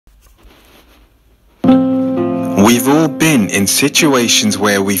We've all been in situations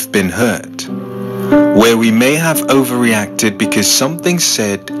where we've been hurt, where we may have overreacted because something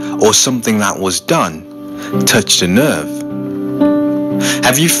said or something that was done touched a nerve.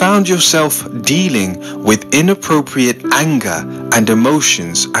 Have you found yourself dealing with inappropriate anger and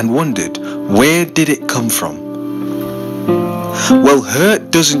emotions and wondered, where did it come from? Well,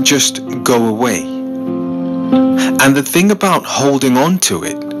 hurt doesn't just go away. And the thing about holding on to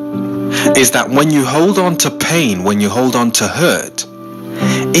it is that when you hold on to pain, when you hold on to hurt,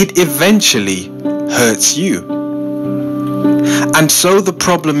 it eventually hurts you. And so the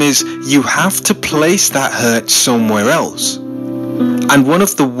problem is you have to place that hurt somewhere else. And one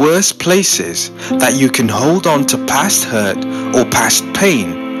of the worst places that you can hold on to past hurt or past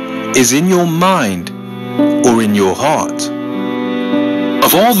pain is in your mind or in your heart.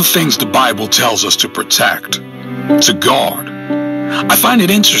 Of all the things the Bible tells us to protect, to guard, I find it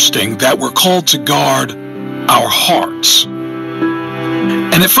interesting that we're called to guard our hearts.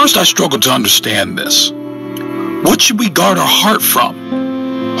 And at first I struggled to understand this. What should we guard our heart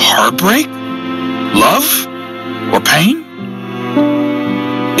from? Heartbreak? Love? Or pain?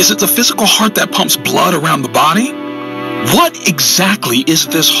 Is it the physical heart that pumps blood around the body? What exactly is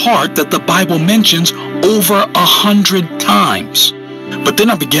this heart that the Bible mentions over 100 times? But then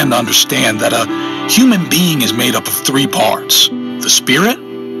I began to understand that a human being is made up of 3 parts: the spirit,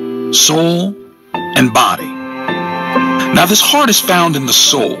 soul, and body. Now this heart is found in the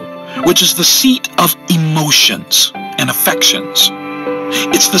soul, which is the seat of emotions and affections.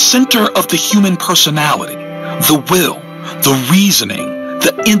 It's the center of the human personality, the will, the reasoning,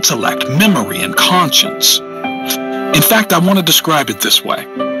 the intellect, memory, and conscience. In fact, I want to describe it this way.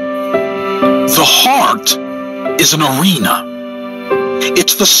 The heart is an arena.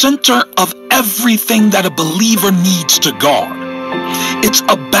 It's the center of everything that a believer needs to guard. It's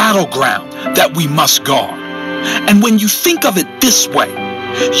a battleground that we must guard. And when you think of it this way,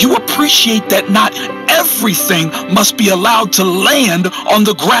 you appreciate that not everything must be allowed to land on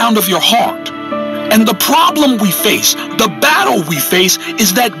the ground of your heart. And the problem we face, the battle we face,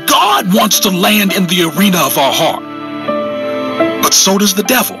 is that God wants to land in the arena of our heart. But so does the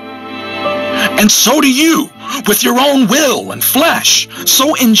devil. And so do you, with your own will and flesh.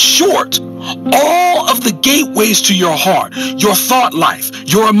 So in short, all of the gateways to your heart, your thought life,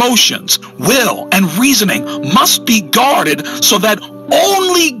 your emotions, will, and reasoning must be guarded so that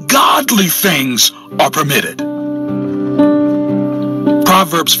only godly things are permitted.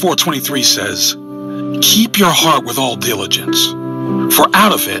 Proverbs 4:23 says, "Keep your heart with all diligence, for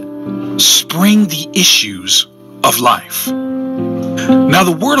out of it spring the issues of life." Now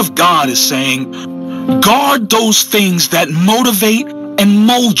the Word of God is saying, guard those things that motivate and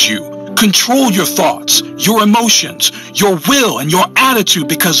mold you. Control your thoughts, your emotions, your will, and your attitude,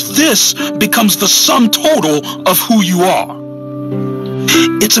 because this becomes the sum total of who you are.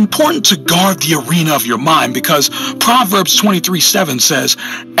 It's important to guard the arena of your mind because Proverbs 23:7 says,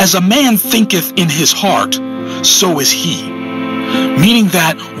 "As a man thinketh in his heart, so is he." Meaning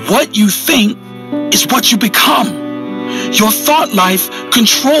that what you think is what you become. Your thought life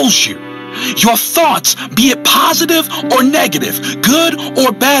controls you. Your thoughts, be it positive or negative, good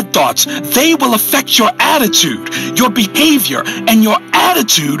or bad thoughts, they will affect your attitude, your behavior, and your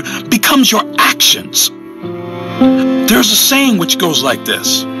attitude becomes your actions. There's a saying which goes like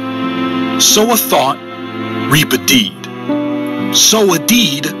this: sow a thought, reap a deed. Sow a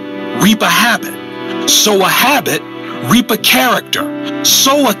deed, reap a habit. Sow a habit, reap a character.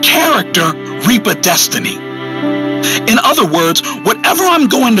 Sow a character, reap a destiny. In other words, whatever I'm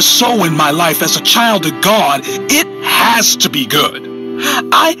going to sow in my life as a child of God, it has to be good.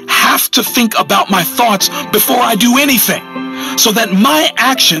 I have to think about my thoughts before I do anything, so that my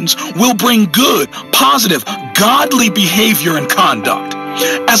actions will bring good, positive, godly behavior and conduct.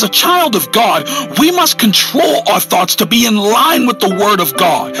 As a child of God, we must control our thoughts to be in line with the Word of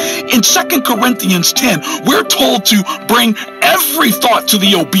God. In 2 Corinthians 10, we're told to bring every thought to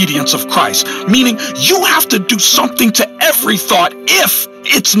the obedience of Christ, meaning you have to do something to every thought if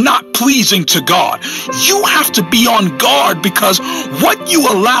it's not pleasing to God. You have to be on guard because what you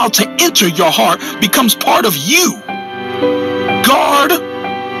allow to enter your heart becomes part of you. Guard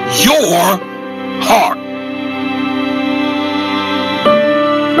your heart.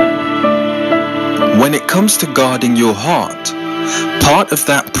 When it comes to guarding your heart, part of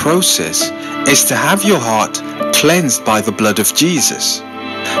that process is to have your heart cleansed by the blood of Jesus.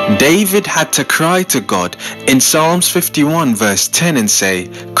 David had to cry to God in Psalms 51 verse 10 and say,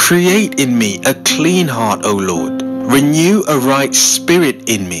 "Create in me a clean heart, O Lord. Renew a right spirit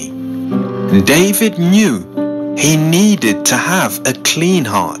in me." David knew he needed to have a clean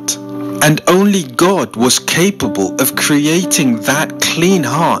heart. And only God was capable of creating that clean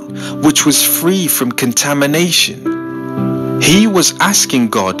heart which was free from contamination. He was asking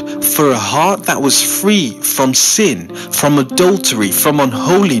God for a heart that was free from sin, from adultery, from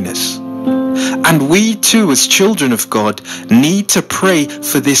unholiness. And we too, as children of God, need to pray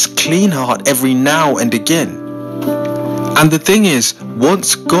for this clean heart every now and again. And the thing is,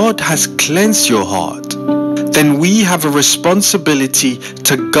 once God has cleansed your heart, then we have a responsibility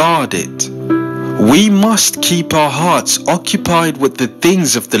to guard it. We must keep our hearts occupied with the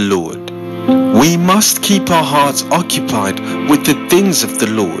things of the Lord. We must keep our hearts occupied with the things of the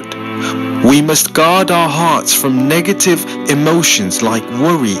Lord. We must guard our hearts from negative emotions like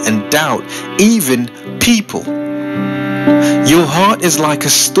worry and doubt, even people. Your heart is like a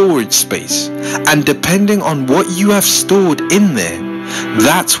storage space, and depending on what you have stored in there,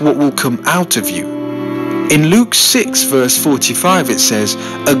 that's what will come out of you. In Luke 6 verse 45 it says,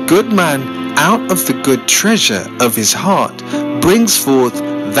 "A good man out of the good treasure of his heart brings forth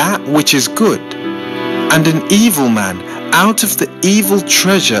that which is good, and an evil man out of the evil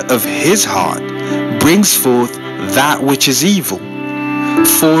treasure of his heart brings forth that which is evil.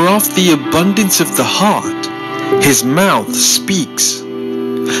 For of the abundance of the heart his mouth speaks."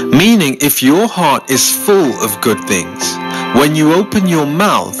 Meaning, if your heart is full of good things, when you open your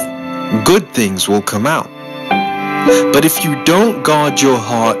mouth, good things will come out. But if you don't guard your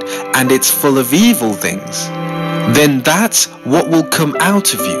heart and it's full of evil things, then that's what will come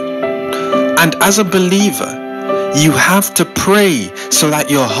out of you. And as a believer, you have to pray so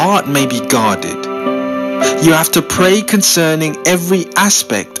that your heart may be guarded. You have to pray concerning every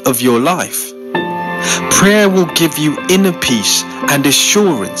aspect of your life. Prayer will give you inner peace and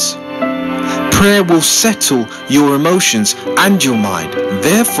assurance. Prayer will settle your emotions and your mind,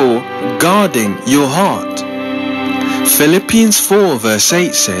 therefore guarding your heart. Philippians 4 verse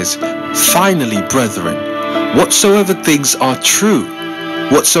 8 says, "Finally, brethren, whatsoever things are true,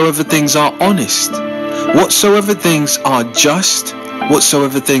 whatsoever things are honest, whatsoever things are just,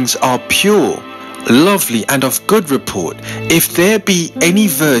 whatsoever things are pure, lovely and of good report, if there be any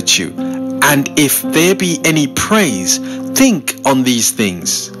virtue, and if there be any praise, think on these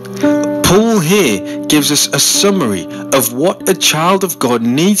things." Paul here gives us a summary of what a child of God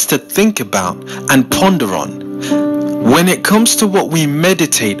needs to think about and ponder on. When it comes to what we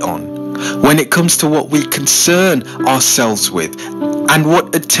meditate on, when it comes to what we concern ourselves with, and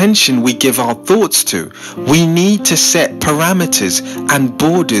what attention we give our thoughts to, we need to set parameters and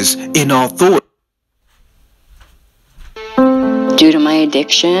borders in our thoughts. Due to my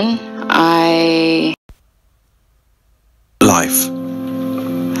addiction, life.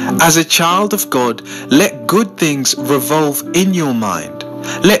 As a child of God, let good things revolve in your mind.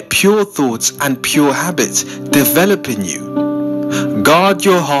 Let pure thoughts and pure habits develop in you. Guard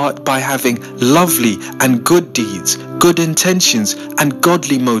your heart by having lovely and good deeds, good intentions, and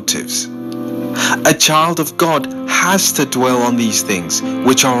godly motives. A child of God has to dwell on these things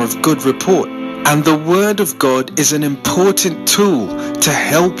which are of good report. And the Word of God is an important tool to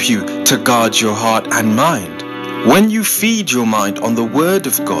help you to guard your heart and mind. When you feed your mind on the Word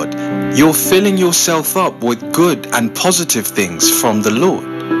of God, you're filling yourself up with good and positive things from the Lord.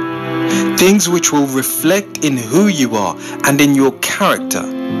 Things which will reflect in who you are and in your character.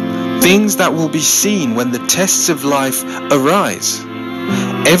 Things that will be seen when the tests of life arise.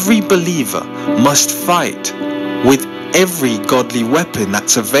 Every believer must fight with every godly weapon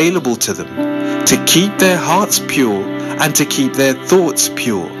that's available to them, to keep their hearts pure and to keep their thoughts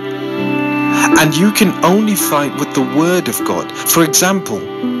pure. And you can only fight with the Word of God. For example,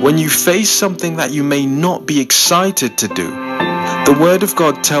 when you face something that you may not be excited to do, the Word of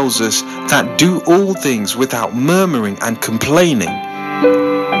God tells us that do all things without murmuring and complaining.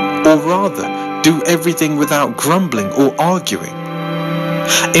 Or rather, do everything without grumbling or arguing.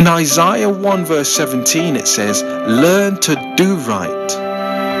 In Isaiah 1 verse 17 it says, "Learn to do right.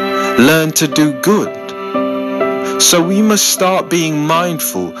 Learn to do good." So we must start being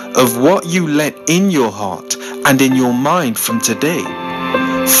mindful of what you let in your heart and in your mind from today.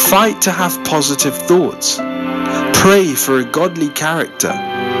 Fight to have positive thoughts. Pray for a godly character.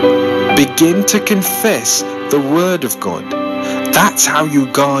 Begin to confess the Word of God. That's how you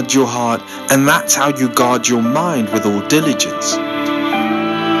guard your heart, and that's how you guard your mind with all diligence.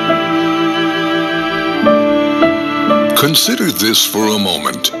 Consider this for a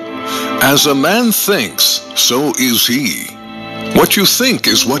moment. As a man thinks, so is he. What you think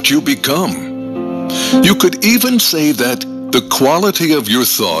is what you become. You could even say that the quality of your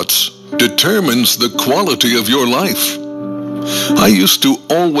thoughts determines the quality of your life. I used to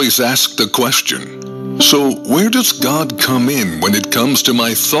always ask the question, So where does God come in when it comes to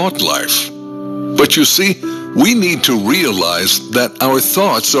my thought life? But you see, we need to realize that our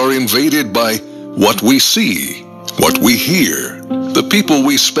thoughts are invaded by what we see, what we hear, the people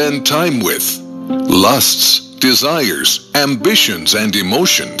we spend time with, lusts, desires, ambitions, and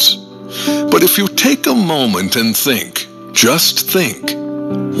emotions. But if you take a moment and think, just think,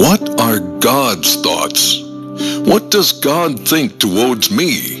 what are God's thoughts? What does God think towards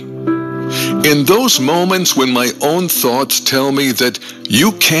me? In those moments when my own thoughts tell me that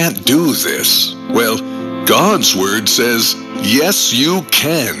you can't do this, well, God's word says, yes, you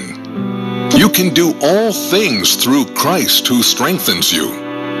can. You can do all things through Christ who strengthens you.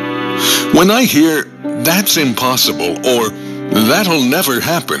 When I hear, that's impossible, or that'll never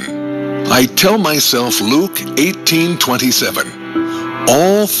happen, I tell myself Luke 18:27.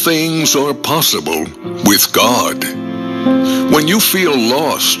 All things are possible with God. When you feel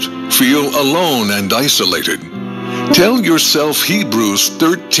lost, feel alone and isolated, tell yourself Hebrews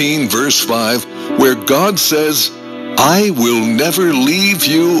 13 verse 5, where God says, I will never leave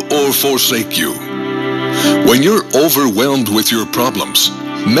you or forsake you. When you're overwhelmed with your problems,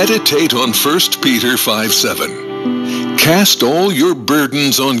 meditate on 1 Peter 5:7. Cast all your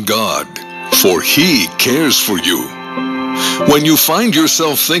burdens on God, for He cares for you. When you find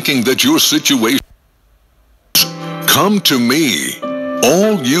yourself thinking that your situation, come to me,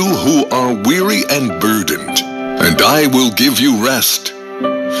 all you who are weary and burdened, and I will give you rest.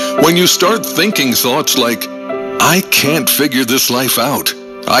 When you start thinking thoughts like, I can't figure this life out,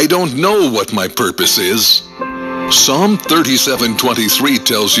 I don't know what my purpose is, Psalm 37:23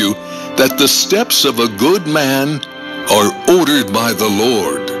 tells you that the steps of a good man are ordered by the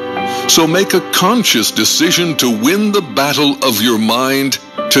Lord. So make a conscious decision to win the battle of your mind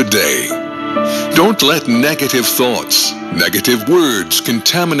today. Don't let negative thoughts, negative words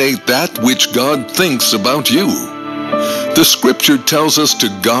contaminate that which God thinks about you. The scripture tells us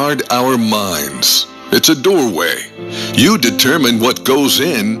to guard our minds. It's a doorway. You determine what goes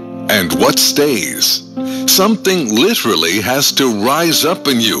in and what stays. Something literally has to rise up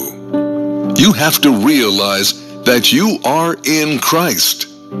in you. You have to realize that you are in Christ.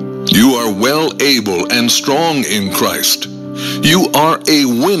 You are well able and strong in Christ. You are a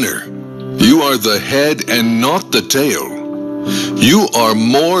winner. You are the head and not the tail. You are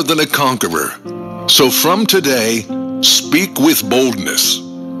more than a conqueror. So from today, speak with boldness.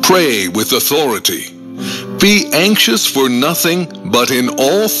 Pray with authority. Be anxious for nothing, but in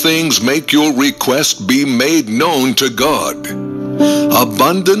all things make your request be made known to God.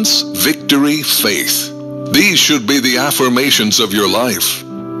 Abundance, victory, faith. These should be the affirmations of your life.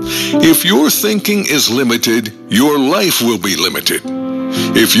 If your thinking is limited, your life will be limited.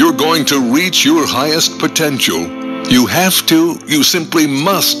 If you're going to reach your highest potential, you simply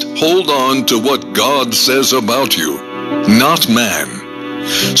must hold on to what God says about you, not man.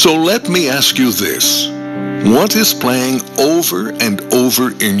 So let me ask you this. What is playing over and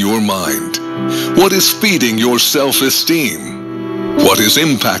over in your mind? What is feeding your self-esteem? What is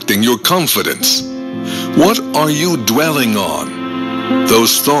impacting your confidence? What are you dwelling on?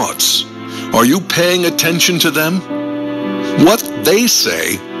 Those thoughts, are you paying attention to them? What they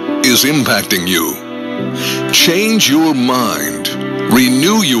say is impacting you. Change your mind.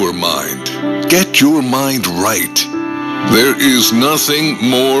 Renew your mind. Get your mind right. There is nothing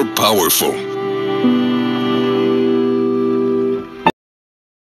more powerful